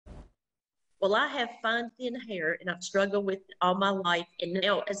Well, I have fine, thin hair, and I've struggled with it all my life. And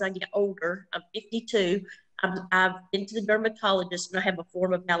now, as I get older, I'm 52. I've been to the dermatologist, and I have a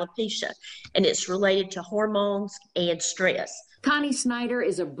form of alopecia, and it's related to hormones and stress. Connie Snyder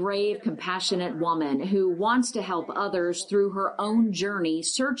is a brave, compassionate woman who wants to help others through her own journey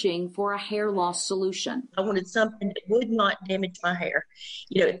searching for a hair loss solution. I wanted something that would not damage my hair.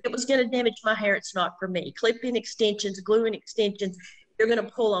 You know, if it was going to damage my hair, it's not for me. Clip-in extensions, glue-in extensions, they're going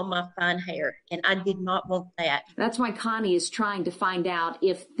to pull on my fine hair, and I did not want that. That's why Connie is trying to find out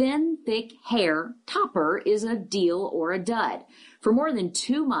if thin, thick hair topper is a deal or a dud. For more than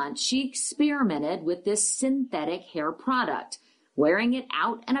 2 months, she experimented with this synthetic hair product, wearing it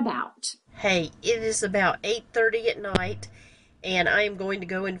out and about. Hey, it is about 8:30 at night, and I am going to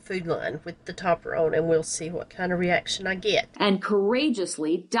go in Food Line with the topper on, and we'll see what kind of reaction I get. And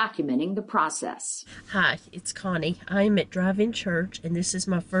courageously documenting the process. Hi, it's Connie. I am at Drive-In Church, and this is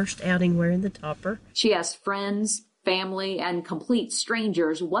my first outing wearing the topper. She asked friends, family, and complete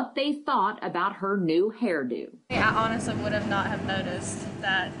strangers what they thought about her new hairdo. I honestly would have not have noticed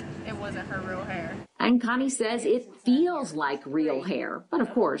that it wasn't her real hair. And Connie says it feels like real hair, but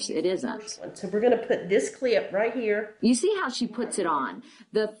of course it isn't. So we're going to put this clip right here. You see how she puts it on.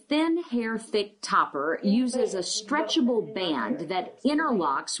 The thin hair thick topper uses a stretchable band that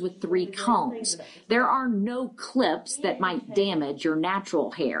interlocks with 3 combs. There are no clips that might damage your natural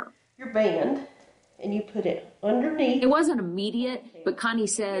hair. Your band, and you put it underneath. It wasn't immediate, but Connie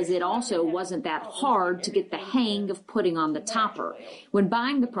says it also wasn't that hard to get the hang of putting on the topper. When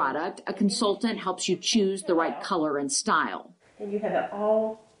buying the product, a consultant helps you choose the right color and style. And you have it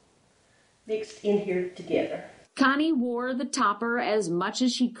all mixed in here together. Connie wore the topper as much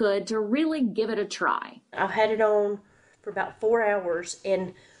as she could to really give it a try. I've had it on for about 4 hours,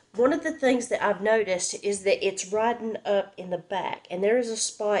 and one of the things that I've noticed is that it's riding up in the back, and there is a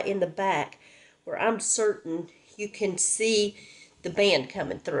spot in the back where I'm certain you can see the band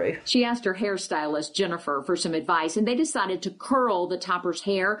coming through. She asked her hairstylist, Jennifer, for some advice, and they decided to curl the topper's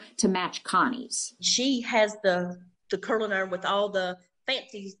hair to match Connie's. She has the curling iron with all the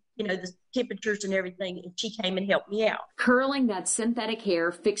fancy, the temperatures and everything, and she came and helped me out. Curling that synthetic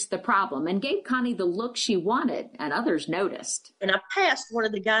hair fixed the problem and gave Connie the look she wanted, and others noticed. And I passed one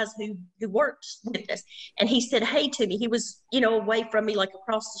of the guys who works with us, and he said hey to me. He was, away from me, like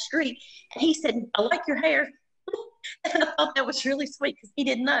across the street, and he said, "I like your hair." And I thought that was really sweet because he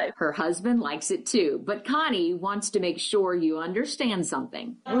didn't know. Her husband likes it too, but Connie wants to make sure you understand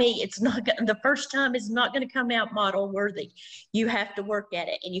something. It's not the first time is not going to come out model worthy. You have to work at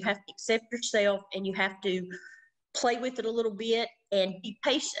it, and you have to accept yourself, and you have to play with it a little bit and be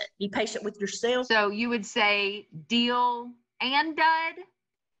patient. Be patient with yourself. So you would say deal and dud?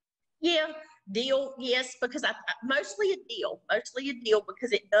 Yeah, deal, yes, because I mostly a deal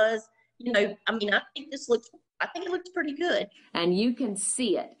because it does, I think it looks pretty good. And you can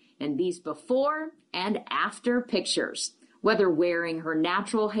see it in these before and after pictures. Whether wearing her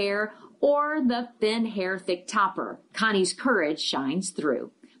natural hair or the thin hair thick topper, Connie's courage shines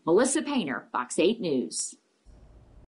through. Melissa Painter, Fox 8 News.